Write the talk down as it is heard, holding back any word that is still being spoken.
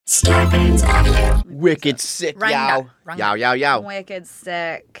Scarpins Audio. Wicked sick, Ranga. yow. Yow. Wicked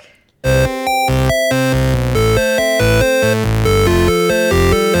sick.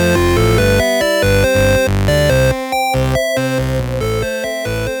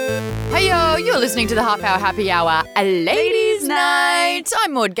 Heyo, you're listening to the Half Hour Happy Hour, a ladies' night.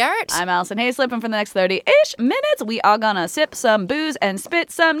 I'm Maud Garrett. I'm Alison Hayslip, and for the next 30-ish minutes, we are gonna sip some booze and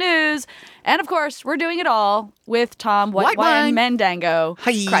spit some news. And of course, we're doing it all with Tom White Wine Mendango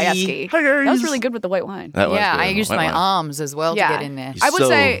Krajewski. Hi, guys. That was really good with the white wine. That was Yeah, good. I used White my wine. arms as well to get in there. I would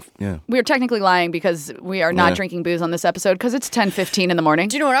say yeah. we're technically lying because we are not Yeah. drinking booze on this episode because it's 10:15 in the morning.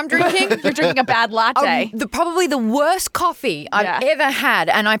 Do you know what I'm drinking? You're drinking a bad latte. Probably the worst coffee I've ever had,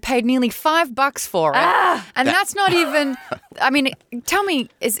 and I paid nearly $5 for it. And that's not even. I mean, tell me,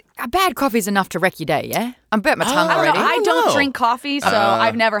 is a bad coffee is enough to wreck your day? Yeah, I'm bet my tongue I don't know. already. I don't know. drink coffee, so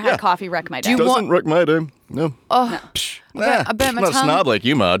I've never had coffee wreck my day. Doesn't wreck my day. No. I burnt my Not a tongue. snob like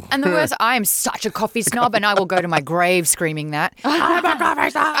you, Maud. And the worst, I am such a coffee snob, and I will go to my grave screaming that. Can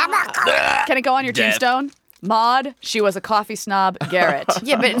it go on your tombstone? Maud, she was a coffee snob. Garrett.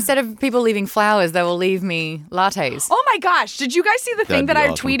 Yeah, but instead of people leaving flowers, they will leave me lattes. Oh my gosh! Did you guys see the thing That'd that be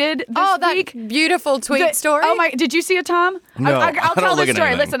I awesome. tweeted this that week? beautiful tweet story. Oh my! Did you see it, Tom? No, I'll I tell don't the look at story.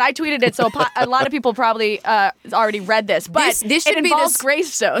 anything. Listen, I tweeted it, so a lot of people probably already read this. But This should it be involves this-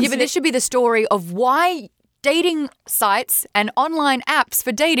 gravestones. Yeah, but this should be the story of why dating sites and online apps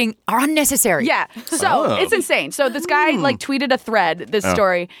for dating are unnecessary. Yeah, so it's insane. So this guy tweeted a thread, this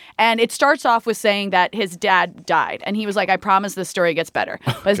story, and it starts off with saying that his dad died, and he was like, "I promise this story gets better."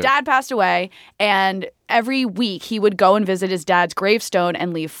 But his dad passed away, and every week he would go and visit his dad's gravestone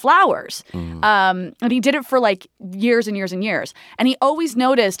and leave flowers. And he did it for like years and years and years. And he always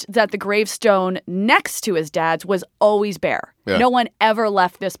noticed that the gravestone next to his dad's was always bare. Yeah. No one ever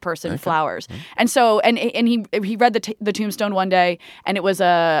left this person flowers. And so, and he read the tombstone one day, and it was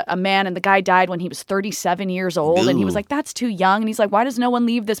a man, and the guy died when he was 37 years old. And he was like, "That's too young." And he's like, "Why does no one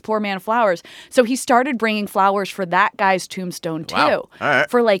leave this poor man flowers?" So he started bringing flowers for that guy's tombstone too, Wow. All right.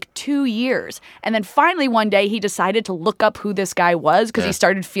 for like 2 years. And then finally one day he decided to look up who this guy was because he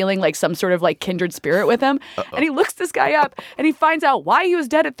started feeling like some sort of like kindred spirit with him. And he looks this guy up and he finds out why he was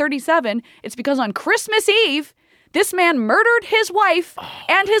dead at 37. It's because on Christmas Eve, this man murdered his wife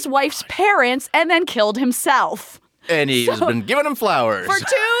and his wife's parents and then killed himself. And he's been giving him flowers. For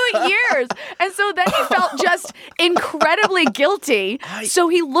 2 years. And so then he felt just incredibly guilty. So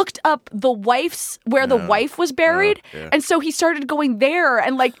he looked up the wife's, where the wife was buried. yeah. And so he started going there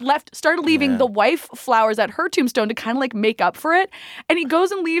and like started leaving the wife flowers at her tombstone to kind of like make up for it. And he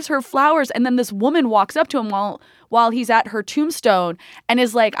goes and leaves her flowers. And then this woman walks up to him while he's at her tombstone and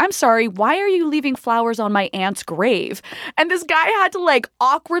is like, "I'm sorry, why are you leaving flowers on my aunt's grave?" And this guy had to like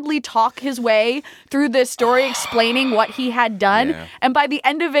awkwardly talk his way through this story explaining what he had done. Yeah. And by the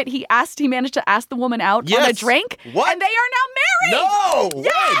end of it, he managed to ask the woman out on a Yes. drink. What? And they are now married. No!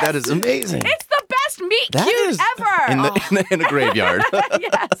 Yes! Way. That is amazing. It's the best meet That cute is ever. in a graveyard.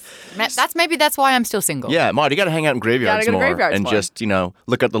 Yes. That's why I'm still single. Yeah, Maud, you got to hang out in graveyards go to more graveyards and more. just,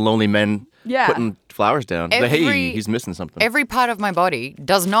 look at the lonely men putting flowers down. Like, hey, he's missing something. Every part of my body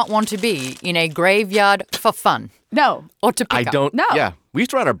does not want to be in a graveyard for fun No. or to pick I up. don't. No. Yeah, we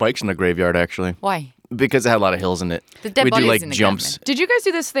used to ride our bikes in the graveyard actually Why? because it had a lot of hills in it. The dead we do bodies like in the jumps. ground, Did you guys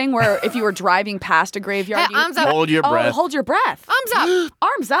do this thing where if you were driving past a graveyard, Hey, arms up. Hold your breath. hold your breath. Arms up.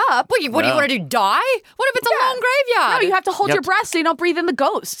 Arms up. What do you want to do? Die? What if it's a long graveyard? No, you have to hold Yep. your breath so you don't breathe in the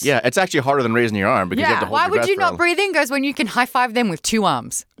ghosts. Yeah, it's actually harder than raising your arm because you have to hold Why your would breath you for not a- breathe in? Goes when you can high five them with 2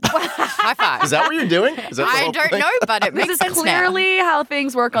 arms. High five. Is that what you're doing? Is that the I whole don't thing? know, but it This makes is sense clearly how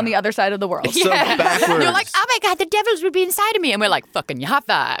things work on the other side of the world. So backwards. You're like, oh my God, the devils would be inside of me. And we're like, fucking, you high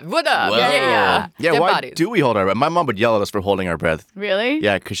five. What up? Whoa. Yeah. Yeah, Dead why bodies. do we hold our breath? My mom would yell at us for holding our breath. Really?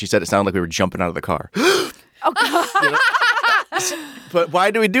 Yeah, because she said it sounded like we were jumping out of the car. But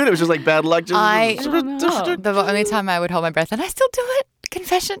why do we do it? It was just like bad luck. The only time I would hold my breath, and I still do it,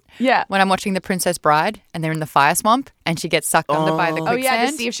 confession. Yeah. When I'm watching The Princess Bride and they're in the fire swamp and she gets sucked under by the Oh, quicksand. yeah,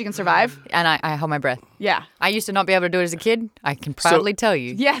 to see if she can survive. And I hold my breath. Yeah. I used to not be able to do it as a kid. I can proudly tell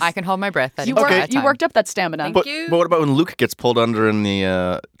you. Yes. I can hold my breath. That You, entire you time. worked up that stamina. But you. what about when Luke gets pulled under in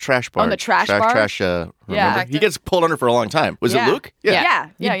the trash bar? On the trash bar? Remember? Yeah. He gets pulled under for a long time. Was Yeah. it Luke?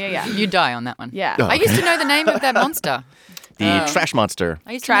 Yeah. You die on that one. Yeah. Oh, I used okay. to know the name of that monster. The trash monster.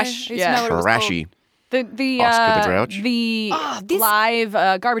 I used Trash, To know, I used to know what it was Trashy. The Oscar the Grouch? the this- live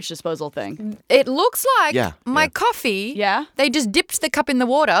garbage disposal thing. called. It looks like Yeah, my yeah. coffee. Yeah. They just dipped the cup in the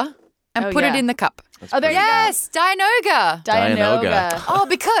water and Oh, put it yeah. in the cup. There you go. Yes, Dianoga. Dianoga. Oh,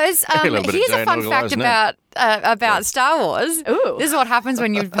 because here's a fun fact about Star Wars. Ooh. This is what happens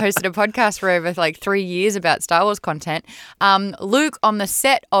when you've hosted a podcast for over like 3 years about Star Wars content. Luke, on the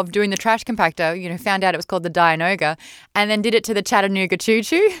set of doing the trash compactor, found out it was called the Dianoga, and then did it to the Chattanooga Choo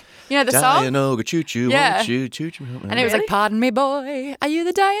Choo. You know the song? Dianoga Choo Choo, Yeah. Choo Choo. And it was like, "Pardon me, boy, are you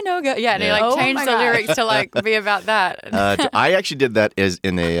the Dianoga?" Yeah, and he Oh changed my the God. lyrics to like be about that. I actually did that as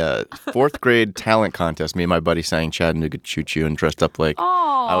in a 4th grade talent contest. Me and my buddy sang Chattanooga Choo Choo and dressed up like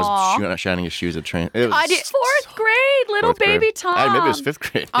I was shining his shoes at train. I did 4th grade, little 4th grade. baby Tom. Maybe it was 5th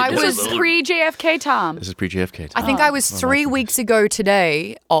grade. This was pre-JFK Tom. This is pre-JFK. I think I was 3 weeks ago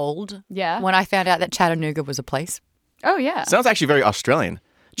today old. Yeah. When I found out that Chattanooga was a place. Oh, yeah. Sounds actually very Australian.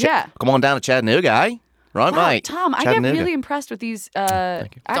 Yeah. Come on down to Chattanooga, eh? Right, Wow, mate. Tom, I get Chattanooga. really impressed with these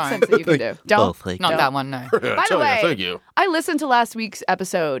accents that you can do. Oh, Don't. thank Not you. that one, no. By the way, thank you. I listened to last week's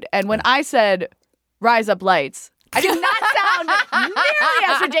episode, and when I said "Rise Up Lights," I did not sound nearly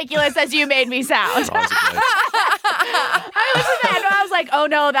as ridiculous as you made me sound. I listened to that, and I was like, "Oh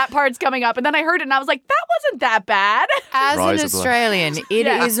no, that part's coming up," and then I heard it, and I was like, "That wasn't that bad." As Rise an of the- Australian, it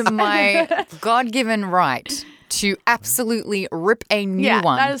Yeah. is my God-given right to absolutely rip a new Yeah,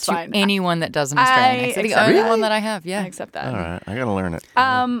 one that is to fine. anyone that does an Australian accent. The accept only that. one that I have, yeah. I accept that. All right, I gotta learn it.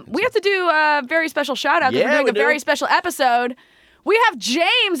 We have to do a very special shout out because Yeah, we're doing we a very do. special episode. We have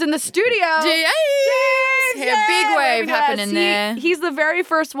James in the studio. James! Yeah, big wave happening there. He's the very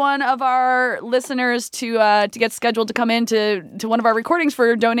first one of our listeners to get scheduled to come in to one of our recordings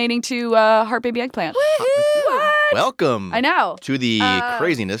for donating to Heart Baby Eggplant. What? Welcome. I know. To the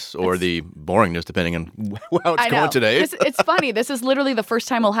craziness or the boringness, depending on how it's I know. going today. It's funny. This is literally the first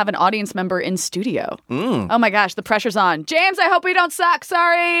time we'll have an audience member in studio. Oh my gosh, the pressure's on. James, I hope we don't suck.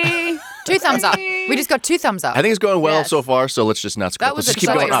 Sorry. 2 thumbs up. We just got 2 thumbs up. I think it's going well Yes. so far, so let's just not screw That up. was Let's a just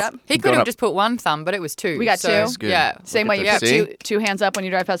keep going choice. up. He Keep could going have up. just put 1 thumb, but it was 2. We got so, 2. That's good. Yeah. Same way you Look put at that. two hands up when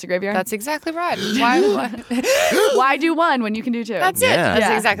you drive past the graveyard. That's exactly right. Why? Why do one when you can do 2? That's it. Yeah. That's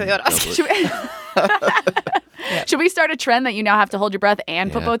Yeah. exactly what I was Should we, should we start a trend that you now have to hold your breath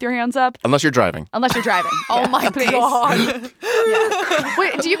and put Yeah. both your hands up? Unless you're driving. Unless you're driving. Oh my God. Yeah.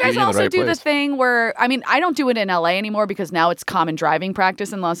 Wait, do you guys You're in the also right do the place. thing where, I mean, I don't do it in LA anymore because now it's common driving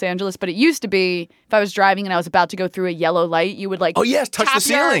practice in Los Angeles, but it used to be if I was driving and I was about to go through a yellow light, you would like Oh, yes, touch the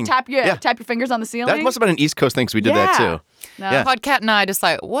ceiling. Tap your Yeah. fingers on the ceiling. That must have been an East Coast thing because we did that Yeah. too. No. Yeah. Podcat and I just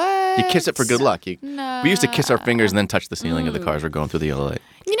like, what? You kiss it for good luck. We used to kiss our fingers and then touch the ceiling of the cars we're going through the yellow light.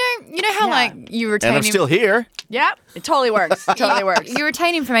 You know how Yeah. like you retain And I'm still here. Yeah, it totally works. It totally works. You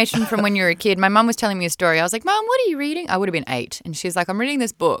retain information from when you were a kid. My mum was telling me a story. I was like, Mum, what are you reading? I would have been 8. And she's like, I'm reading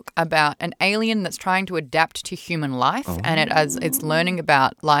this book about an alien that's trying to adapt to human life. And it's learning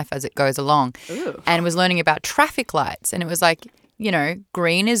about life as it goes along. And was learning about traffic lights. And it was like,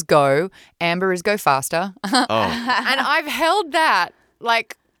 green is go, amber is go faster. Oh, And I've held that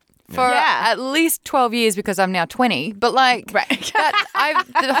like for Yeah. at least 12 years because I'm now 20. But like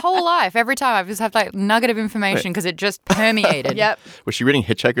the whole life, every time I've just had like nugget of information because it just permeated. Yep. was she reading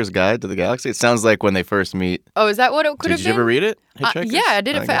Hitchhiker's Guide to the Galaxy? It sounds like when they first meet. Oh, is that what it could have Did been? you ever read it? Hitchhikers? Yeah, I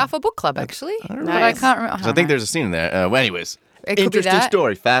did it for Okay. Alpha Book Club actually. But I Nice. can't remember. So I think there's a scene in there. Well, anyways, It could be interesting that.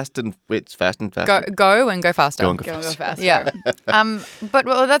 story. It's fast and fast. Go and go faster. Go and go Go fast. fast. Yeah. But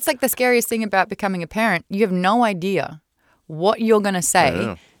that's like the scariest thing about becoming a parent. You have no idea what you're going to say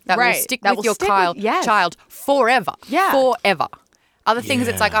Yeah. that will Right. stick That with will your stick child, with- yes. child forever. Yeah. Forever. Other things,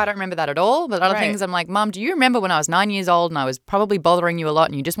 it's like, I don't remember that at all. But other Right. things, I'm like, Mum, do you remember when I was 9 years old and I was probably bothering you a lot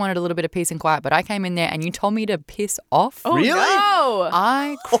and you just wanted a little bit of peace and quiet, but I came in there and you told me to piss off? Oh, Really? no.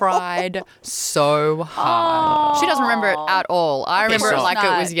 I cried so hard. She doesn't remember it at all. I remember it off. like it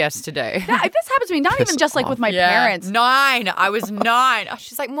Not. was yesterday. Yeah, this happens to me, not even just like with my parents. 9. I was 9.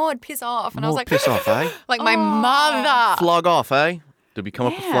 She's like, Maud, piss off. And I was like, piss off, eh? like my mother. Flog off, eh? Did we come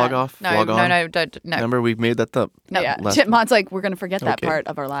up with flog off? No, flog on? no, don't. No. Remember, we've made that up. No. Yeah. Last- Chipmunk's like, we're going to forget that Okay. part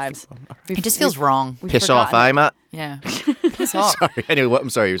of our lives. It just feels wrong. Piss off, eh, Matt? Yeah. Piss off. Sorry. Anyway, what? I'm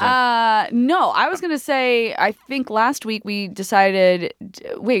sorry. You were saying. No, I was going to say, I think last week we decided,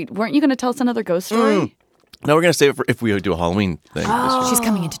 wait, weren't you going to tell us another ghost story? No, we're gonna save it for if we do a Halloween thing. She's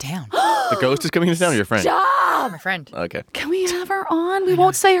coming into town. The ghost is coming into town. Or your friend? My friend. Okay. Can we have her on? We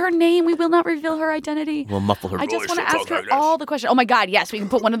won't say her name. We will not reveal her identity. We'll muffle her I voice. just want to She'll ask talk her like this. all the questions. Oh my God, yes, we can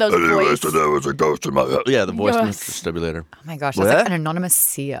put one of those voices. There was a ghost in my. Yeah, the voice Yes. from the defibrillator. Oh my gosh, that's What? like an anonymous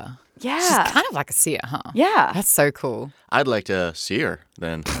seer. Yeah. She's kind of like a seer, huh? Yeah. That's so cool. I'd like to see her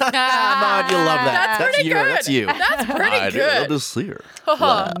then. Come on, you love that. That's pretty you. good. That's you. That's pretty I'd good. love to see her.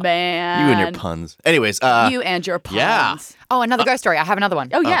 Oh, man. You and your puns. Anyways, You and your puns. yeah. Oh, another ghost story. I have another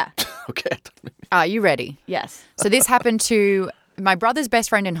one. Oh, yeah. okay. Are you ready? Yes. So this happened to my brother's best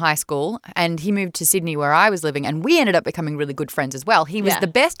friend in high school, and he moved to Sydney where I was living, and we ended up becoming really good friends as well. He was the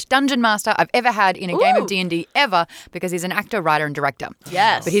best dungeon master I've ever had in a game of D&D ever because he's an actor, writer, and director.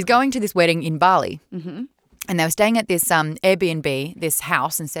 Yes. But he's going to this wedding in Bali. Mm-hmm. And they were staying at this Airbnb, this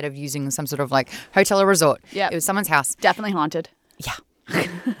house, instead of using some sort of like hotel or resort. Yeah. It was someone's house. Definitely haunted. Yeah.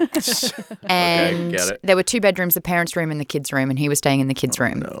 And get it. there were 2 bedrooms, the parents' room and the kids' room, and he was staying in the kids'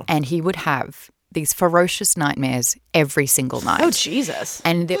 room. no. And he would have these ferocious nightmares every single night. Oh, Jesus.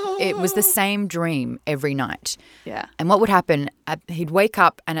 And it was the same dream every night. Yeah. And what would happen, he'd wake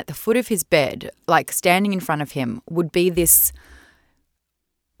up and at the foot of his bed, like standing in front of him, would be this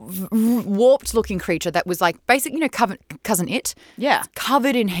warped looking creature that was like basically, Cousin It. Yeah.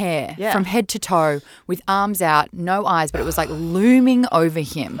 Covered in hair from head to toe with arms out, no eyes, but it was like looming over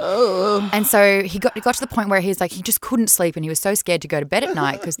him. And so he got to the point where he just couldn't sleep and he was so scared to go to bed at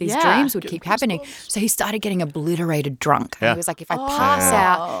night because these dreams would keep happening. So he started getting obliterated drunk. Yeah. He was like, if I pass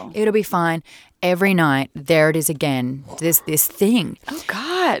out, it'll be fine. Every night, there it is again. There's this thing. Oh,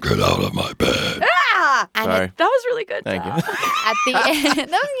 God. Get out of my bed. And Sorry. That was really good. Thank you. at the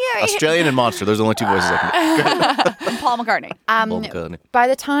end, Australian and Monster. Those are the only 2 voices I can Paul McCartney. do. By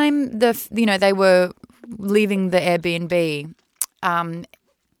the time they were leaving the Airbnb,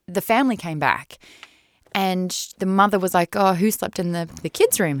 the family came back, and the mother was like, "Oh, who slept in the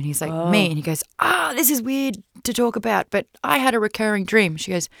kids' room?" And he's like, "Me." And he goes, this is weird to talk about, but I had a recurring dream.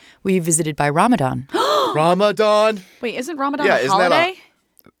 She goes, "Were you visited by Ramadan?" Ramadan. Wait, isn't Ramadan Yeah, a isn't that a- holiday?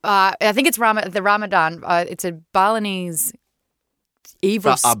 I think it's the Ramadan. It's a Balinese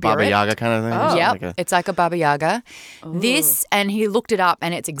evil spirit. Baba Yaga kind of thing. Oh. Yep, Like a- it's like a Baba Yaga. This, and he looked it up,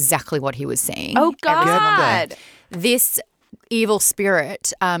 and it's exactly what he was seeing. Oh, every single day. God. This evil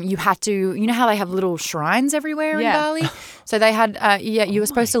spirit, you had to, how they have little shrines everywhere in Bali? So they had, you were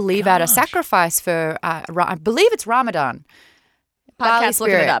supposed to leave out a sacrifice for, I believe it's Ramadan. Bali Podcast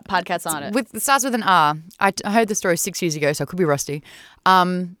looking it spirit. up. Podcast on it. It starts with an R. I heard the story 6 years ago, so I could be rusty.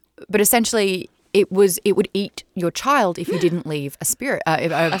 But essentially, it would eat your child if you didn't leave a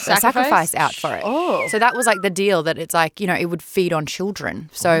sacrifice out for it. Oh. So that was like the deal, that it's like, it would feed on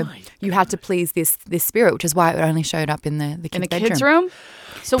children. So you had to please this spirit, which is why it only showed up in the kids' In the bedroom. kids' room?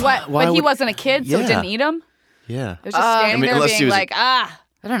 So what? Why But he would- wasn't a kid, so it Yeah. didn't eat him? Yeah. It was just standing there unless he being was- like, I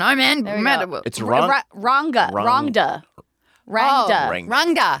don't know, man. There we Matter- go. It's Rangda. Rangda.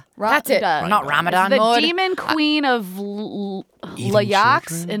 Rangda. That's it. Rangda. Not Ramadan. The Maud. demon queen of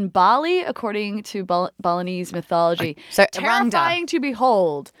Layaks in Bali, according to Balinese mythology. So, terrifying to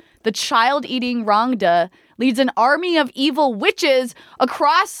behold. The child-eating Rangda leads an army of evil witches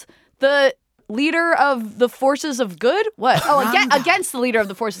across the leader of the forces of good? What? Oh, against the leader of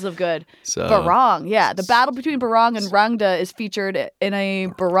the forces of good. So- Barong. Yeah. The battle between Barong and Rangda is featured in a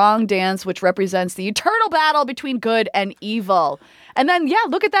Barong dance, which represents the eternal battle between good and evil. And then,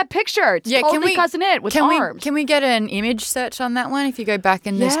 look at that picture. It's totally Cousin It with arms. Can we get an image search on that one if you go back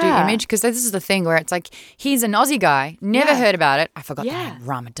in this do image? Because this is the thing where it's like, he's an Aussie guy, never heard about it. I forgot the name.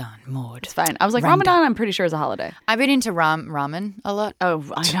 Ramadan, Maud. It's fine. I was like, Rangda. Ramadan, I'm pretty sure is a holiday. I've been into ramen a lot. Oh,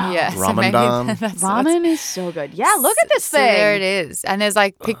 I know. Yeah, so maybe Ramadan. Ramen is so good. Yeah, look at this So thing. there it is. And there's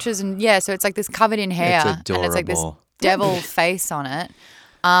like pictures so it's like this covered in hair. It's and it's like this adorable. devil face on it.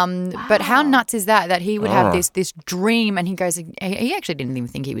 But how nuts is that he would have this dream, and he goes, he actually didn't even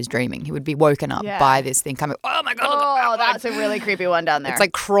think he was dreaming. He would be woken up by this thing coming, oh my God, look at Oh, that's a really creepy one down there. it's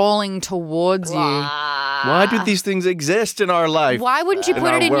like crawling towards you. Why do these things exist in our life? Why wouldn't you In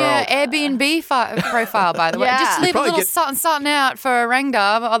put our it in world? your Airbnb profile, by the way? Yeah. Just You leave a probably little get- something out for a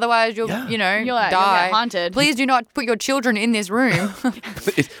Rangda, otherwise you'll, You'll get die. haunted. Please do not put your children in this room.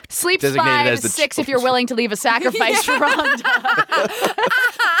 Sleep Designated 5, as the 6 if you're willing to leave a sacrifice for Rangda.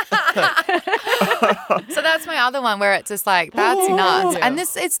 So that's my other one where it's just like, that's nuts. And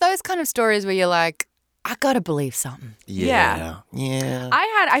it's those kind of stories where you're like, I gotta believe something. Yeah.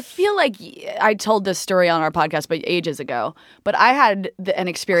 I feel like I told this story on our podcast, but ages ago. But I had an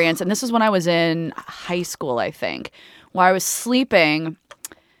experience, and this is when I was in high school, I think, where I was sleeping,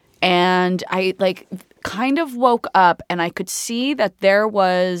 and I kind of woke up, and I could see that there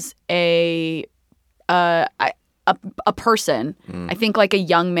was a person, I think like a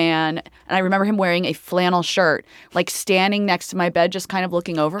young man, and I remember him wearing a flannel shirt, like standing next to my bed, just kind of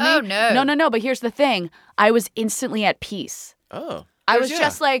looking over me. Oh, no. No, but here's the thing. I was instantly at peace. Oh. I was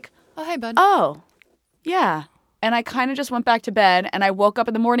just like, Oh, hey, bud. oh, yeah. And I kind of just went back to bed, and I woke up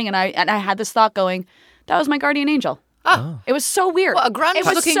in the morning, and I had this thought going, that was my guardian angel. It was so weird. What, a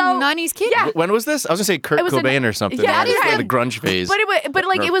grunge-looking 90s kid? Yeah. When was this? I was gonna say Kurt Cobain or something. Yeah, It was the grunge phase. But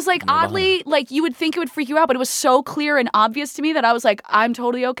it was like oddly like you would think it would freak you out, but it was so clear and obvious to me that I was like, I'm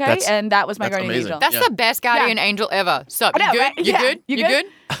totally okay, and that was my guardian amazing. angel. That's the best guardian angel ever. Sup? You know, good? right? You Yeah. good? You good?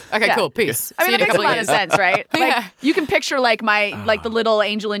 Okay, Yeah. cool. Peace. I mean, See you it in makes a couple lot of years. sense, right? Like, Yeah. you can picture like the little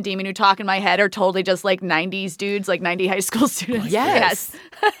angel and demon who talk in my head are totally just like 90s dudes, like 90 high school students. Yes.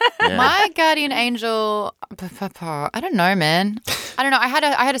 Yeah. My guardian angel, I don't know, man. I don't know. I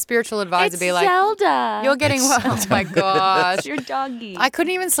had a spiritual advisor be like, Zelda. "You're getting well." Oh my gosh. It's your doggy. I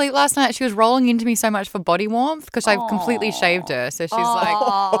couldn't even sleep last night. She was rolling into me so much for body warmth because I completely shaved her. So she's like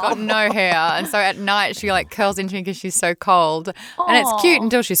got no hair. And so at night she like curls into me because she's so cold. And it's cute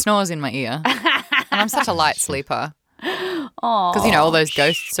until she snores in my ear. And I'm such a light sleeper. Because, you know, all those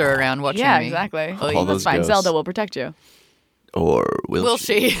ghosts are around watching yeah, me. exactly. All That's those fine. ghosts. Zelda will protect you. Or will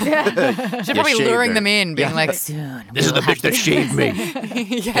she? She's probably shave luring her. them in, being like, soon. This is the bitch that shaved me.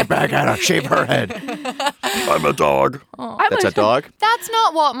 Get back at her. Shave her head. I'm a dog. That's a dog? That's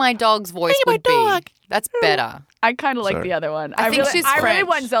not what my dog's voice would be. That's better. I kind of like Sorry. the other one. I think she's I really French.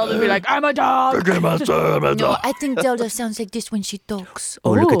 want Zelda to be like, I'm a dog. No, I think Zelda sounds like this when she talks.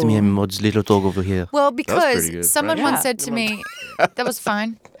 Oh, look at me and Maud's little dog over here. Well, pretty because good, someone right? once Yeah. said to me, that was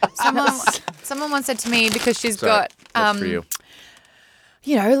fine. Someone once said to me because she's got That's for you.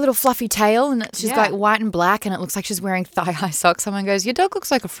 you know, a little fluffy tail and she's Yeah. got white and black and it looks like she's wearing thigh-high socks. Someone goes, your dog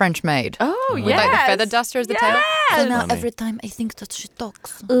looks like a French maid. Oh, With yes. like the feather duster as the tail. Yes. now Funny. every time I think that she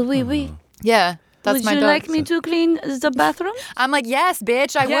talks. Oui, oui. Yeah, that's Would my you dog. like me to clean the bathroom? I'm like, yes,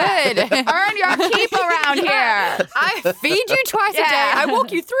 bitch, I would. Earn your keep around here. I feed you twice a day. Yeah. I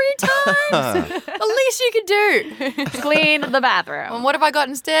walk you 3 times. The least you could do. Clean the bathroom. And what have I got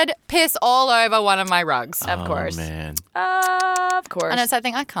instead? Piss all over one of my rugs. Of course. Oh, man. Of course. And it's that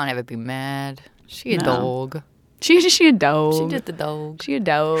thing, I can't ever be mad. She a No. dog. She a dog. She did the dog. She a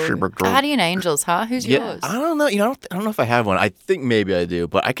dog. Guardian angels, huh? Who's yours? I don't know. You know, I don't know if I have one. I think maybe I do,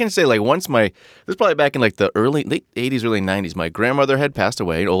 but I can say like once this was probably back in like the late 80s, early 90s. My grandmother had passed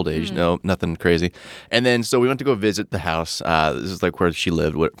away, old age. No, nothing crazy. And then so we went to go visit the house. This is like where she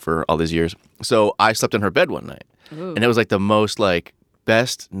lived for all these years. So I slept in her bed one night, and it was like the most like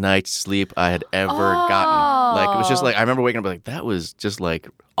best night's sleep I had ever gotten. Like it was just like I remember waking up like that was just like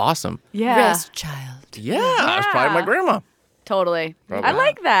awesome. Yeah. Rest, child. Yeah, I was probably my grandma. Totally. Probably. I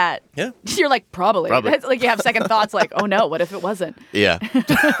like that. Yeah. You're like, probably. Probably. It's like you have second thoughts like, oh no, what if it wasn't? Yeah.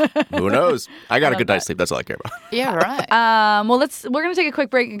 Who knows? I got a love good that. night's sleep. That's all I care about. Yeah, right. Well, we're going to take a quick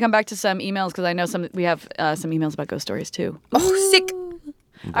break and come back to some emails because I know we have some emails about ghost stories too. Oh, sick.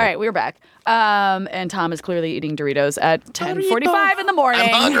 All right, we're back. And Tom is clearly eating Doritos at 10:45 in the morning. I'm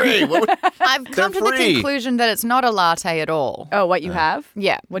hungry. I've come to the free. conclusion that it's not a latte at all. Oh, what you have?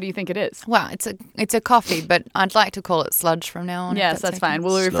 Yeah. What do you think it is? Well, it's a coffee, but I'd like to call it sludge from now on. if Yes, that's okay. fine.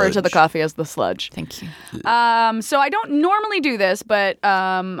 We'll refer to the Sludge. coffee as the sludge. Thank you. So I don't normally do this, but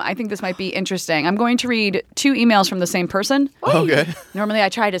I think this might be interesting. I'm going to read 2 emails from the same person. Okay. Normally I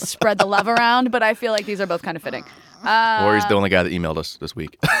try to spread the love around, but I feel like these are both kind of fitting. Or he's the only guy that emailed us this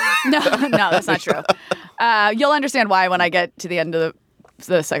week. No, that's not true. You'll understand why when I get to the end of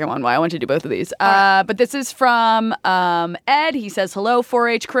the second one, why I want to do both of these. But this is from Ed. He says, hello,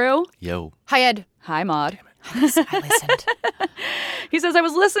 4-H crew. Yo. Hi, Ed. Hi, Maud. I listened. He says, I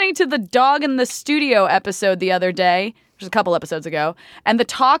was listening to the Dog in the Studio episode the other day, which was a couple episodes ago, and the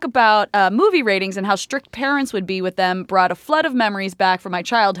talk about movie ratings and how strict parents would be with them brought a flood of memories back from my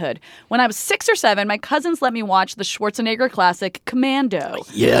childhood. When I was 6 or 7, my cousins let me watch the Schwarzenegger classic Commando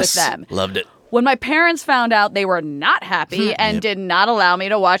with them. Loved it. When my parents found out, they were not happy and did not allow me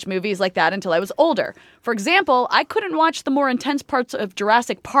to watch movies like that until I was older. For example, I couldn't watch the more intense parts of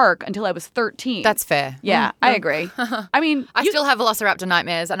Jurassic Park until I was 13. That's fair. Yeah, I agree. I mean, I still have Velociraptor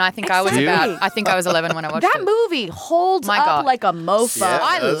nightmares, and I think I was Exactly. I think I was 11 when I watched that it. movie holds My up God. like a mofo. Yeah.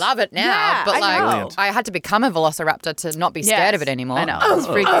 I love it now, Yeah, but I like know. I had to become a Velociraptor to not be scared of it anymore. I know. It's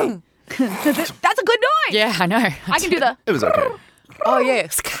freaky. That's a good noise. Yeah, I know. I can do the. It was okay. Oh yeah.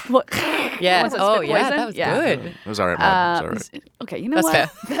 What? Yeah. Ones that Oh spit yeah, poison? that was Yeah. good. It was all right, Mom. It was all right. Okay, you know That's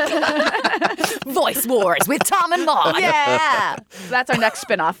what? fair. Voice Wars with Tom and Maud. Yeah. That's our next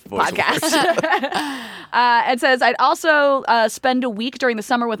spin-off podcast. It says, I'd also spend a week during the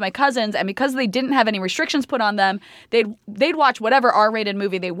summer with my cousins, and because they didn't have any restrictions put on them, they'd watch whatever R-rated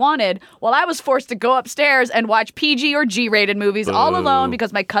movie they wanted, while I was forced to go upstairs and watch PG or G-rated movies all alone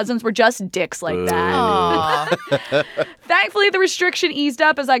because my cousins were just dicks like that. Aw. Thankfully, the restriction eased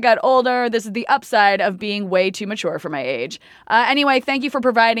up as I got older. This is the upside of being way too mature for my age. Anyway, thank you for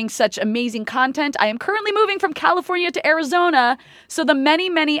providing such amazing content. I am currently moving from California to Arizona, so the many,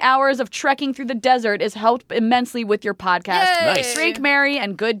 many hours of trekking through the desert is helped immensely with your podcast. Yay! Nice. Drink merry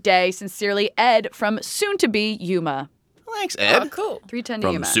and good day. Sincerely, Ed from soon-to-be Yuma. Thanks, Ed. Oh, cool. 310 to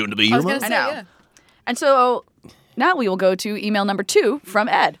From Yuma. soon to be I was Yuma. going to say, know. yeah. And so now we will go to email number 2 from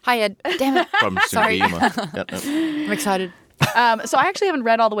Ed. Hi, Ed. Damn it. From soon to be Sorry. Yuma. Yep. I'm excited. So I actually haven't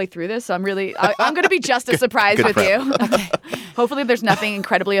read all the way through this, so I'm going to be just as surprised Good with prep. you. Okay. Hopefully there's nothing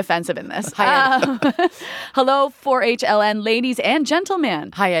incredibly offensive in this. Hi, Hello, 4HLN ladies and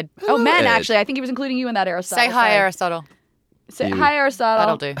gentlemen. Hi, Ed. Oh, men, Ed. actually. I think he was including you in that, Aristotle. Say hi, Sorry. Aristotle. Say hi,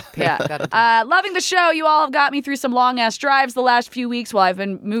 Aristotle. That'll do. Yeah. That'll do. Loving the show. You all have got me through some long-ass drives the last few weeks while I've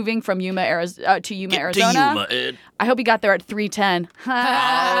been moving from to Yuma, Arizona. To Yuma, Ed. I hope you got there at 3:10.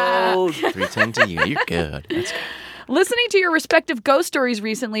 Oh, 310 to Yuma. You're good. That's good. Listening to your respective ghost stories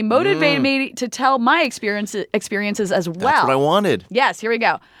recently motivated me to tell my experiences as well. That's what I wanted. Yes, here we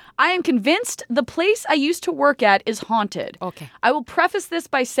go. I am convinced the place I used to work at is haunted. Okay. I will preface this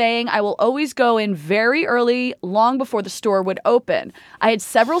by saying I will always go in very early, long before the store would open. I had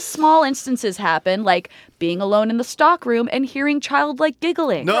several small instances happen, like being alone in the stockroom and hearing childlike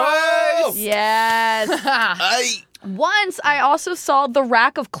giggling. Nice! Yes. Aye. Once, I also saw the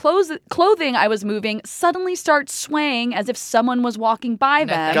rack of clothing I was moving suddenly start swaying as if someone was walking by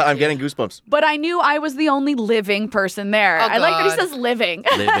them. God, I'm getting goosebumps. But I knew I was the only living person there. Oh, I like that he God. says living.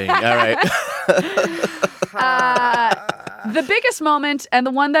 Living. All right. The biggest moment, and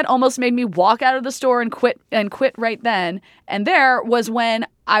the one that almost made me walk out of the store and quit right then and there, was when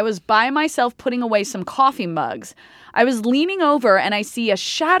I was by myself putting away some coffee mugs. I was leaning over and I see a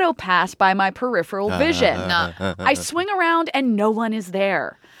shadow pass by my peripheral vision. Nah. I swing around and no one is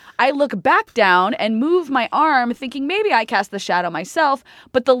there. I look back down and move my arm, thinking maybe I cast the shadow myself,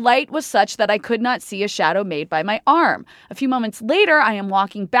 but the light was such that I could not see a shadow made by my arm. A few moments later, I am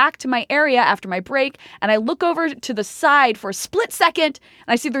walking back to my area after my break, and I look over to the side for a split second,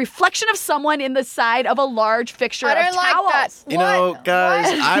 and I see the reflection of someone in the side of a large fixture I don't of like towels. that. You know, What?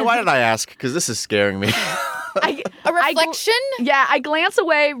 guys, why did I ask? Because this is scaring me. A reflection? I glance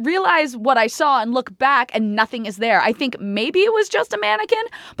away, realize what I saw, and look back, and nothing is there. I think maybe it was just a mannequin,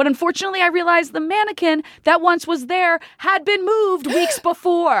 but unfortunately, I realized the mannequin that once was there had been moved weeks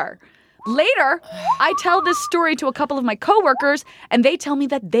before. Later, I tell this story to a couple of my coworkers, and they tell me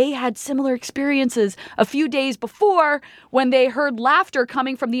that they had similar experiences a few days before when they heard laughter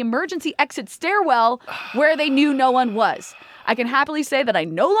coming from the emergency exit stairwell where they knew no one was. I can happily say that I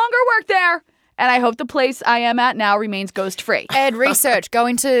no longer work there, and I hope the place I am at now remains ghost-free. Ed, research. Go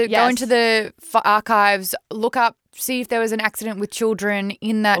into Yes. the archives. Look up. See if there was an accident with children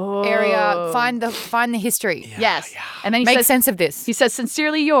in that area. Find the history. Yes. And then he Make says, sense of this. he says,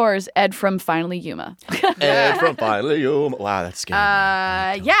 sincerely yours, Ed from Finally Yuma. And from finally, wow, that's scary.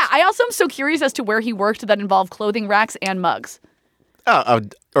 Yeah, I also am so curious as to where he worked that involved clothing racks and mugs.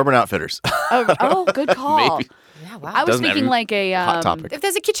 Urban Outfitters. Oh, good call. Maybe. Yeah, wow. I was Doesn't thinking matter. like a Hot topic. If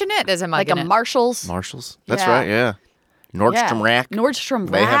there's a kitchenette, there's a mug like in a it. Marshalls. Marshalls. That's Yeah. right. Yeah. Nordstrom Yeah. Rack. Nordstrom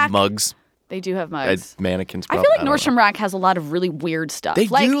They Rack. have mugs. They do have And mugs. mannequins. I feel probably. like don't Nordstrom know. Rack has a lot of really weird stuff. They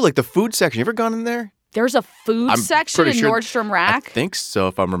like, do, like the food section. You ever gone in there? There's a food I'm section pretty in sure- Nordstrom I Rack. think so,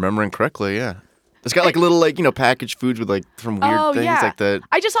 if I'm remembering correctly. Yeah. It's got like little, like, packaged foods with like some weird Oh, things, yeah. like the.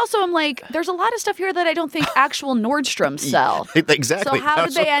 I just also am like, there's a lot of stuff here that I don't think actual Nordstrom sell. Exactly. So how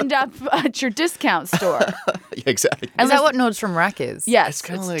did they end up at your discount store? Yeah, exactly. Is that what Nordstrom Rack is? Yes,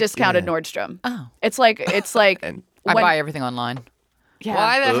 kinda it's like- discounted yeah. Nordstrom. Oh. It's like And I when- buy everything online. yeah.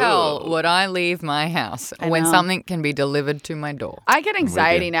 Why the hell Ugh. would I leave my house I when know. something can be delivered to my door? I get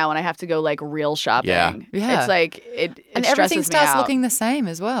anxiety you. now when I have to go like real shopping. Yeah. Yeah. It's like it And stresses everything me starts out. looking the same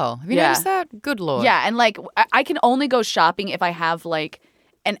as well. Have you Yeah. noticed that? Good Lord. Yeah, and like I can only go shopping if I have like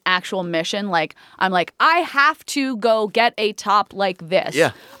an actual mission. Like I'm like I have to go get a top like this.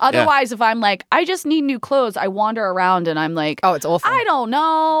 Yeah. Otherwise, if I'm like I just need new clothes, I wander around and I'm like, Oh, it's awful. I don't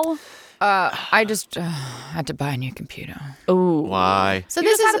know. I just had to buy a new computer. Ooh. why? So You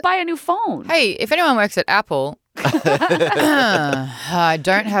this just had is to buy a new phone. hey, if anyone works at Apple, I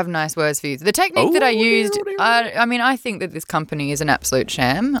don't have nice words for you. The technique that I used, I mean, I think that this company is an absolute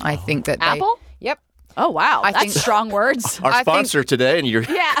sham. I think that Apple? Yep. Oh wow, I that's think- strong words. Our I think- sponsor today, and you're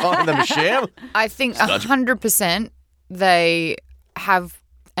Yeah. calling them a sham? I think 100% they have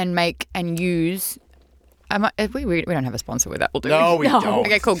and make and use. We don't have a sponsor with Apple, do we? No, we No. don't.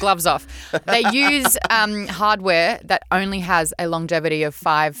 Okay, cool. Gloves off. They use hardware that only has a longevity of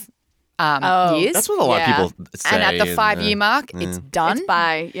 5 years. That's what a lot of people say. And at the 5-year mark, it's done. It's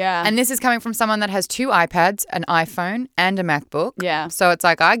by, yeah. And this is coming from someone that has 2 iPads, an iPhone, and a MacBook. Yeah. So it's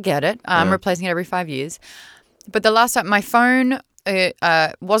like, I get it. I'm replacing it every 5 years. But the last time, my phone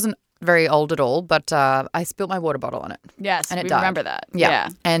wasn't very old at all, but I spilled my water bottle on it. Yes, and it we died. remember that. Yeah.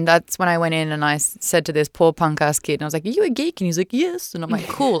 And that's when I went in and I said to this poor punk-ass kid, and I was like, are you a geek? And he's like, yes. And I'm like,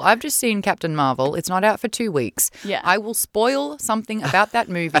 cool. I've just seen Captain Marvel. It's not out for 2 weeks. Yeah. I will spoil something about that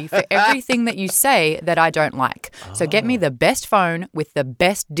movie for everything that you say that I don't like. So get me the best phone with the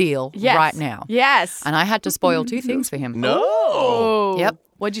best deal right now. Yes. And I had to spoil 2 things for him. No. Oh. Yep.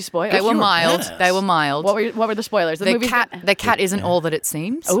 What'd you spoil? They were mild. badass. They were mild. What were the spoilers? The cat isn't all that it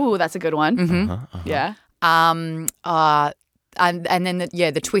seems. Oh, that's a good one. Mm-hmm. Yeah. And then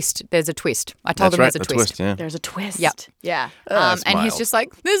the twist. There's a twist. I told That's him right. there's a the twist. Yeah. There's a twist. Yep. Yeah. That's And he's mild. just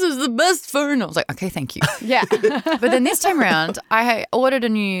like, this is the best phone. I was like, okay, thank you. Yeah. But then this time around, I ordered a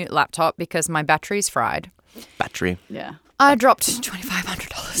new laptop because my battery's fried. Battery. Yeah. I dropped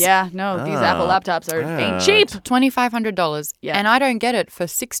 $2,500. Yeah. No, these Apple laptops ain't cheap. $2,500. Yeah. And I don't get it for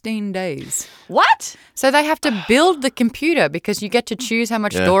 16 days. What? So they have to build the computer because you get to choose how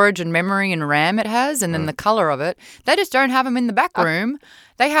much storage and memory and RAM it has and then the color of it. They just don't have them in the back room.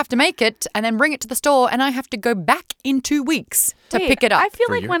 They have to make it and then bring it to the store, and I have to go back in 2 weeks to Wait, pick it up. I feel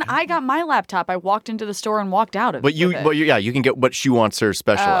like when I got my laptop, I walked into the store and walked out of But it. you can get what she wants her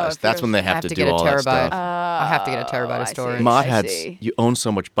specialized. if That's when they I have have to to do get a all that terabyte. stuff. I have to get a terabyte of I storage. see. Mod I had see. you own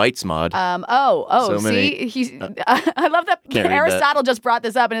so much bytes, Mod. So So many- see, he's. I love that Can't read Aristotle just brought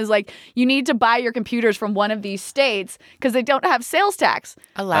this up and is like, you need to buy your computers from one of these states because they don't have sales tax.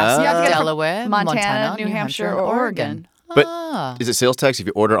 Alaska, You have to get it from Delaware, Montana, New Hampshire, or Oregon. But is it sales tax if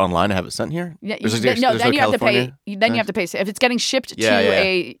you order online and have it sent here? Yeah, There's no, there's then you have to pay. California? Then you have to pay. If it's getting shipped Yeah, to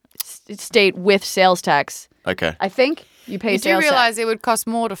yeah. a state with sales tax, Okay. I think you pay You do sales realize tax. it would cost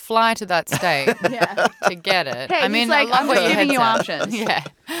more to fly to that state Yeah. to get it. Hey, I mean, he's like, I love I'm where just your giving you head's at. options. Yeah.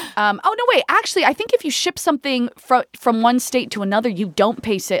 Oh no, wait. Actually, I think if you ship something from one state to another, you don't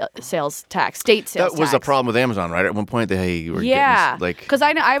pay sales tax. State sales. That was the tax. problem with Amazon, right? At one point, they were Yeah, getting like. because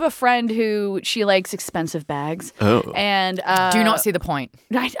I have a friend who she likes expensive bags. Oh. And Do not see the point.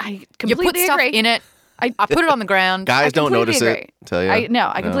 I You completely put stuff agree. in it. I put it on the ground. Guys don't completely notice agree. it. Tell you.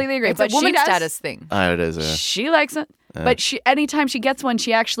 I completely agree. It's but a woman she does, status thing. It is. She likes it. But anytime she gets one,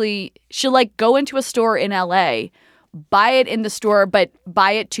 she'll like go into a store in LA, buy it in the store, but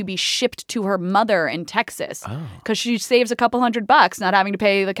buy it to be shipped to her mother in Texas because she saves a couple $100 not having to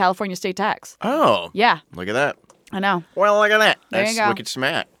pay the California state tax. Oh. Yeah, Look at that. I know. Well, look at that. There That's you go. wicked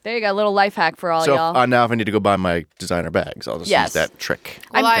smart. There you go, a little life hack for all So y'all. now if I need to go buy my designer bags, I'll just Yes. use that trick.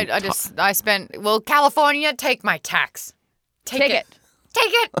 Well, I spent. Well, California, take my tax. Take it.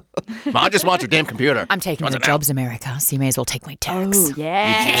 Take it. I just want your damn computer. I'm taking the jobs, America. So you may as well take my tax. Oh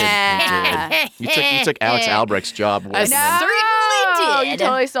yeah. You took Alex Albrecht's job. I certainly You did.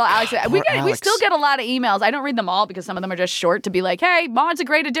 totally stole Alex. We Alex. still get a lot of emails. I don't read them all because some of them are just short to be like, hey, Maud's a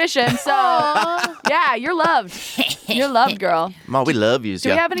great addition. So, yeah, you're loved. You're loved, girl. Ma, we love you. Do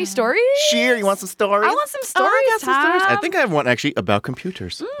we have any stories? Sure, you want some stories? I want some stories, I got some stories. I Tom. think I have one actually about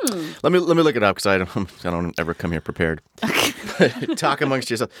computers. Let me look it up because I don't ever come here prepared. Talk amongst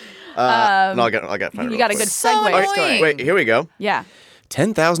yourself. No, I got. You got a good segue annoying. story. Wait, here we go. Yeah.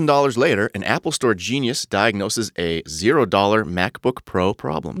 $10,000 later, an Apple Store genius diagnoses a $0 MacBook Pro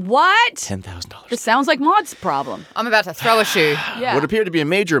problem. What? $10,000. This sounds like Maud's problem. I'm about to throw a shoe. Yeah. What appeared to be a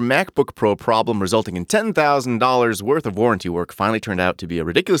major MacBook Pro problem resulting in $10,000 worth of warranty work finally turned out to be a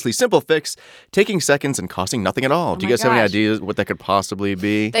ridiculously simple fix, taking seconds and costing nothing at all. Do you my guys have any gosh. ideas what that could possibly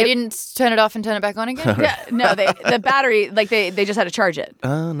be? They didn't turn it off and turn it back on again? Yeah, no, the battery, like they just had to charge it.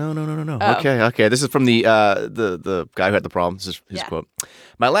 No. Oh. Okay. This is from the guy who had the problem. This is his quote.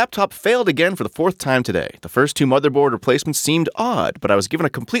 My laptop failed again for the 4th time today. The first 2 motherboard replacements seemed odd, but I was given a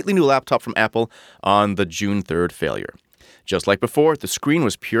completely new laptop from Apple on the June 3rd failure. Just like before, the screen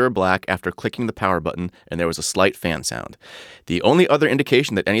was pure black after clicking the power button, and there was a slight fan sound. The only other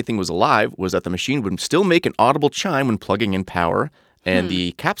indication that anything was alive was that the machine would still make an audible chime when plugging in power, and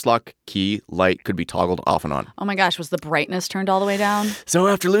the caps lock key light could be toggled off and on. Oh my gosh, was the brightness turned all the way down? So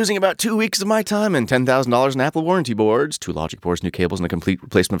after losing about 2 weeks of my time and $10,000 in Apple warranty boards, 2 logic boards, new cables, and a complete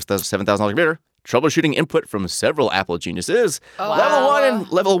replacement of $7,000 computer, troubleshooting input from several Apple geniuses,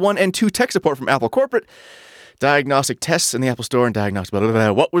 level 1 and 2 tech support from Apple Corporate, diagnostic tests in the Apple Store, and diagnostic blah, blah,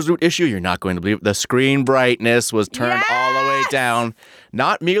 blah. What was root issue? You're not going to believe it. The screen brightness was turned all the way down.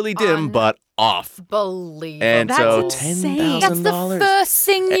 Not merely dim, but off. Believe And That's so insane. $10,000. That's the first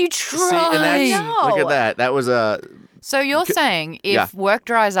thing you See, try. and that's, No. look at that. That was a... So you're saying if yeah. work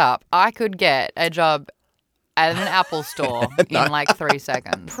dries up, I could get a job at an Apple store in like 3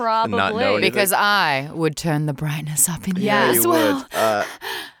 seconds. Probably. Not know anything. Because I would turn the brightness up in Yeah, there you as well. would.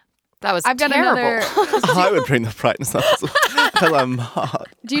 That was I've got terrible. another. I would bring the brightness up. Tell them.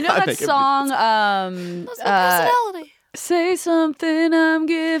 Do you know that song? Say something, I'm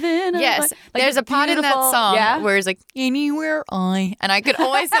giving up. Yes, Like there's it's a part in that beautiful. song Yeah? where it's like, anywhere and I could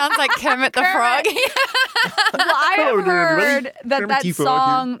always sound like Kermit the Frog. Well, I Oh, have dude, really? heard that Kermit the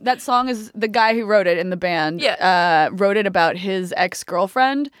Frog that song is the guy who wrote it in the band. Yeah. Wrote it about his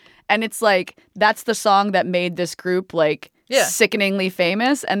ex-girlfriend, and it's like that's the song that made this group like Yeah. sickeningly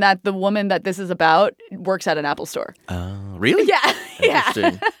famous, and that the woman that this is about works at an Apple store. Really? Yeah, yeah,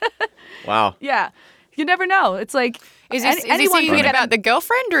 Interesting. Wow. yeah. You never know. It's like Is any- he anyone singing could get about the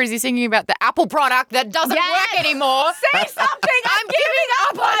girlfriend, or is he singing about the Apple product that doesn't Yes! work anymore? Say something. I'm giving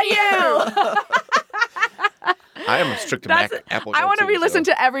up on you. I am a strict Apple. I want to re-listen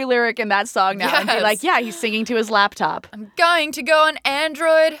to every lyric in that song now and be Yes. like, yeah, he's singing to his laptop. I'm going to go on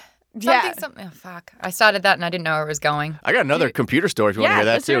Android. Yeah. Something. Oh, fuck. I started that and I didn't know where it was going. I got another computer story if you want to Yeah, hear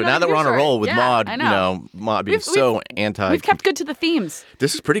that let's do too. Now another that we're on a computer roll story. with Yeah, Maud, I you know. know, Maud being We've- so anti. We've kept good to the themes.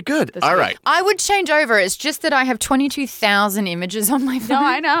 This is pretty good. All is right. I would change over. It's just that I have 22,000 images on my phone. No,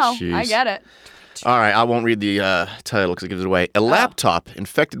 I know. Jeez. I get it. All right, I won't read the title because it gives it away. A laptop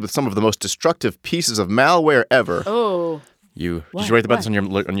infected with some of the most destructive pieces of malware ever. Oh. Did you write about this on your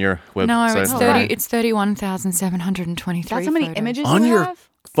website? No, it's Oh, 30. right. It's 31,723. That's how many photos. images On you your have? phone?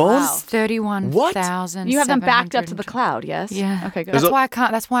 Wow. 31,000. You have them backed up to the cloud, yes? Yeah. Okay, good. That's why I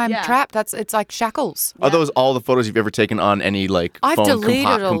can't. That's why I'm Yeah. trapped. It's like shackles. Are those all the photos you've ever taken on any like I've phone?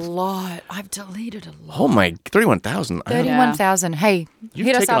 deleted a lot. I've deleted a lot. Oh my, 31,000. 31,000. Hey, You've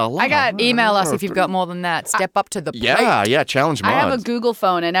hit us taken up. a lot. I got Email us if you've got more than that. Step up to the plate. Yeah, challenge Maud. I have a Google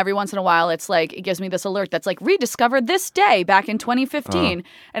phone, and every once in a while, it's like it gives me this alert that's like rediscovered this day back in 2015,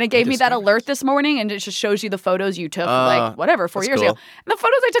 and it gave me that alert this morning, and it just shows you the photos you took, like whatever 4 that's years cool. ago. And the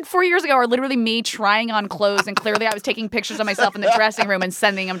photos I took 4 years ago are literally me trying on clothes, and clearly I was taking pictures of myself in the dressing room and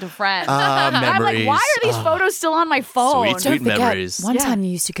sending them to friends. And I'm like, memories. why are these photos still on my phone? Sweet memories. One time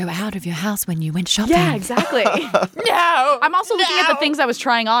you used to go out of your house when you went shopping. Yeah, exactly. No. I'm also looking at the things I was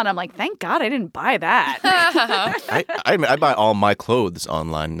trying on. I'm like, thank God I didn't buy that. I buy all my clothes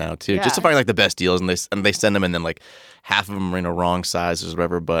online now too, just to Yeah. find like the best deals, and they send them, and then like half of them are in a wrong sizes or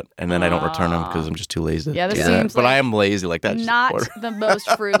whatever, and then I don't return them because I'm just too lazy. Yeah, this to do that. seems But like I am lazy like that. Not the most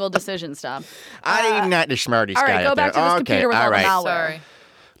frugal decision, Stop. I'm not the smartest All guy right, go out back to there. this Okay, computer with all all the right. malware. Sorry.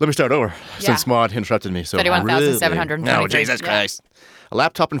 Let me start over since Maud interrupted me. So 31,723. No, Jesus Christ. A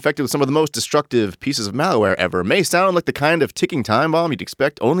laptop infected with some of the most destructive pieces of malware ever may sound like the kind of ticking time bomb you'd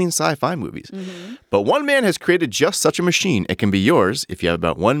expect only in sci-fi movies. Mm-hmm. But one man has created just such a machine. It can be yours if you have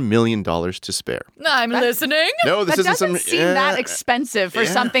about $1 million to spare. I'm listening. No, this That isn't doesn't some... seem that expensive for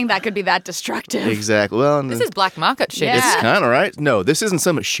something that could be that destructive. Exactly. Well, This is black market shit. Yeah. it's kind of right. No, this isn't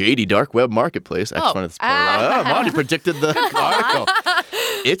some shady dark web marketplace. I just Oh. wanted to spoil it. Maud, you predicted the article.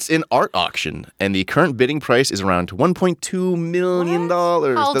 It's an art auction, and the current bidding price is around $1.2 million.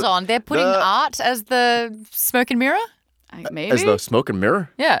 Hold on. They're putting art as the smoke and mirror? Maybe. As the smoke and mirror?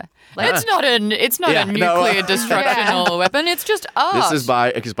 Yeah. It's not Yeah, a no. nuclear destructional weapon. It's just art. This is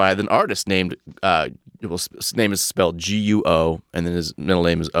by an artist named his name is spelled Guo, and then his middle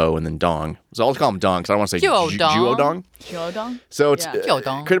name is O, and then Dong. So I'll call him Dong because I don't want to say Guo Dong. Guodong. So it's Yeah.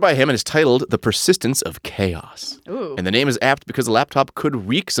 Guodong. created by him and is titled "The Persistence of Chaos." Ooh. And the name is apt because the laptop could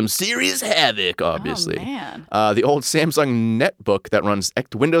wreak some serious havoc. Obviously, man. The old Samsung netbook that runs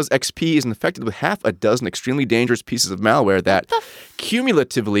Windows XP is infected with half a dozen extremely dangerous pieces of malware that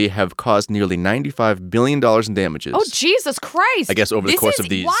cumulatively have caused nearly $95 billion in damages. Oh, Jesus Christ. I guess over the This course is- of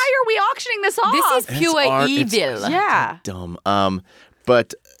these. Why are we auctioning this off? This is It's pure art, it's- evil. Yeah. dumb.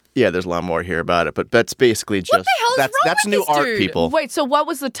 But yeah, there's a lot more here about it. But that's basically just the hell is wrong that's with new this art, dude? people. Wait, so what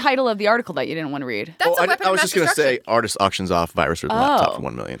was the title of the article that you didn't want to read? That's a I weapon was of mass just gonna destruction. say, artist auctions off virus-ridden laptop for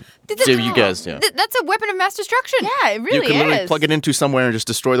 $1 million. So you guys, yeah. That's a weapon of mass destruction. Yeah, it really You can literally is. plug it into somewhere and just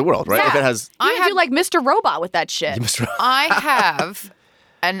destroy the world, right? If it has You can do like Mr. Robot with that shit. I have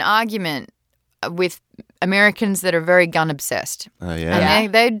an argument with Americans that are very gun obsessed. yeah.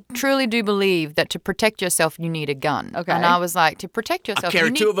 And they truly do believe that to protect yourself, you need a gun. Okay. And I was like, to protect yourself, Carry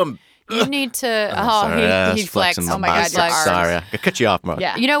you need, two of them. You need to. Sorry, I was he flexed. flexing Oh my God, biceps. your arms. Sorry, I cut you off, Mark.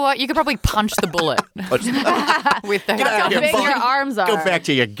 Yeah. You know what? You could probably punch the bullet with those. Get out How of here, big buddy. your arms are. Go back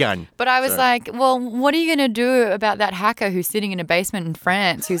to your gun. But I was like, well, what are you going to do about that hacker who's sitting in a basement in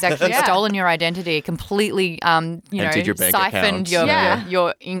France who's actually Yeah. stolen your identity, completely, Emptied your bank siphoned accounts. your, Yeah.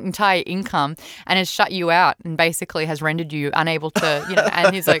 your entire income and has shut you out and basically has rendered you unable to,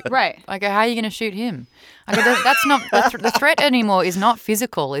 and he's like, Right. I go, how are you going to shoot him? That's not the threat anymore. Is not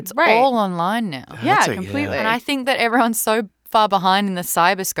physical. It's all online now. Yeah, completely. And I think that everyone's so far behind in the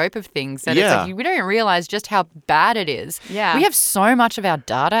cyber scope of things that it's like we don't realize just how bad it is. Yeah. We have so much of our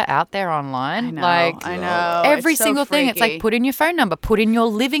data out there online. I know. Every It's so single thing. It's freaky. like put in your phone number, put in your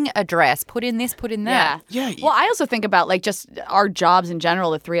living address, put in this, put in that. Yeah. Well, I also think about like just our jobs in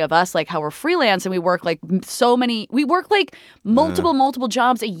general, the three of us, like how we're freelance and we work like we work like multiple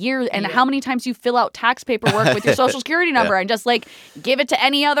jobs a year, and how many times you fill out tax paperwork with your social security number and just like give it to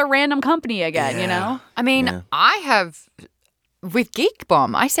any other random company again, you know? I mean, I have with Geek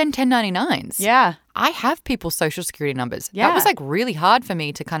Bomb, I send 1099s. Yeah. I have people's social security numbers. Yeah. That was like really hard for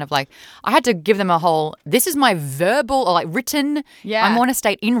me to kind of like, I had to give them a whole, this is my verbal or like written, I want to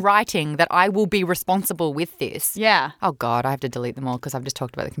state in writing that I will be responsible with this. Yeah. Oh God, I have to delete them all because I've just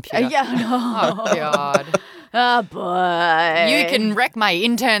talked about the computer. No. Oh God. Oh, boy. You can wreck my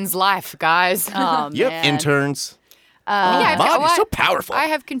intern's life, guys. Oh, man. You have interns. Yeah, Mom, you're so powerful. I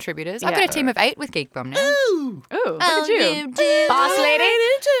have contributors. I've got a team of 8 with Geek Bomb now. Ooh, look at you. Boss lady.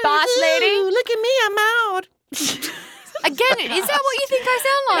 Boss lady. Look at me, I'm out. Again, is that what you think I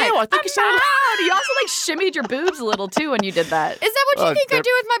sound like? No, I think you sound You also like shimmied your boobs a little too when you did that. Is that what you think I do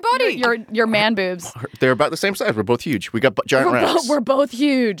with my body? Your man boobs. They're about the same size. We're both huge. We got giant rounds. We're both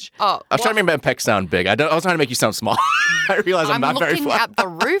huge. Oh, I was trying to make my pecs sound big. I was trying to make you sound small. I realize I'm not very looking flat. at the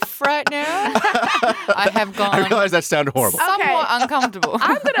roof right now. I have gone I realize that sounded horrible. somewhat uncomfortable.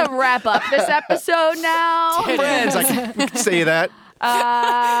 I'm gonna wrap up this episode now. Friends, I can say that.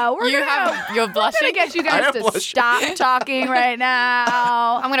 You're We're blushing. gonna get you guys am to blushing. stop talking right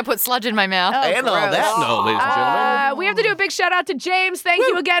now. I'm gonna put sludge in my mouth. And all that, no, ladies and gentlemen. We have to do a big shout out to James. Thank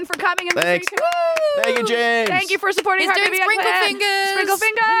you again for coming. Thanks. Thank you, James. Thank you for supporting He's Heart doing Baby sprinkle Eggplant. fingers. Sprinkle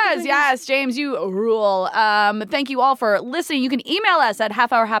fingers. Yes, James, you rule. Thank you all for listening. You can email us at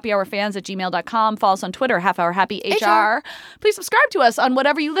halfhourhappyhourfans@gmail.com. Follow us on Twitter, halfhourhappyhr. Please subscribe to us on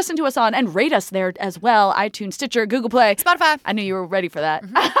whatever you listen to us on and rate us there as well. iTunes, Stitcher, Google Play. Spotify. I knew you were ready for that.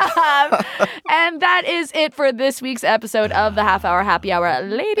 And that is it for this week's episode of the Half Hour Happy Hour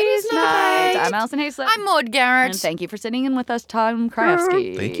Ladies Night. I'm Allison Hayslip. I'm Maud Garrett. And thank you for sitting in with us, Tom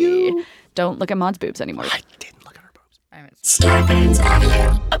Krajewski. Thank you. Don't look at Maud's boobs anymore. I didn't look at her boobs. Starbane's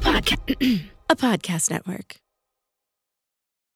Audio, a podcast network.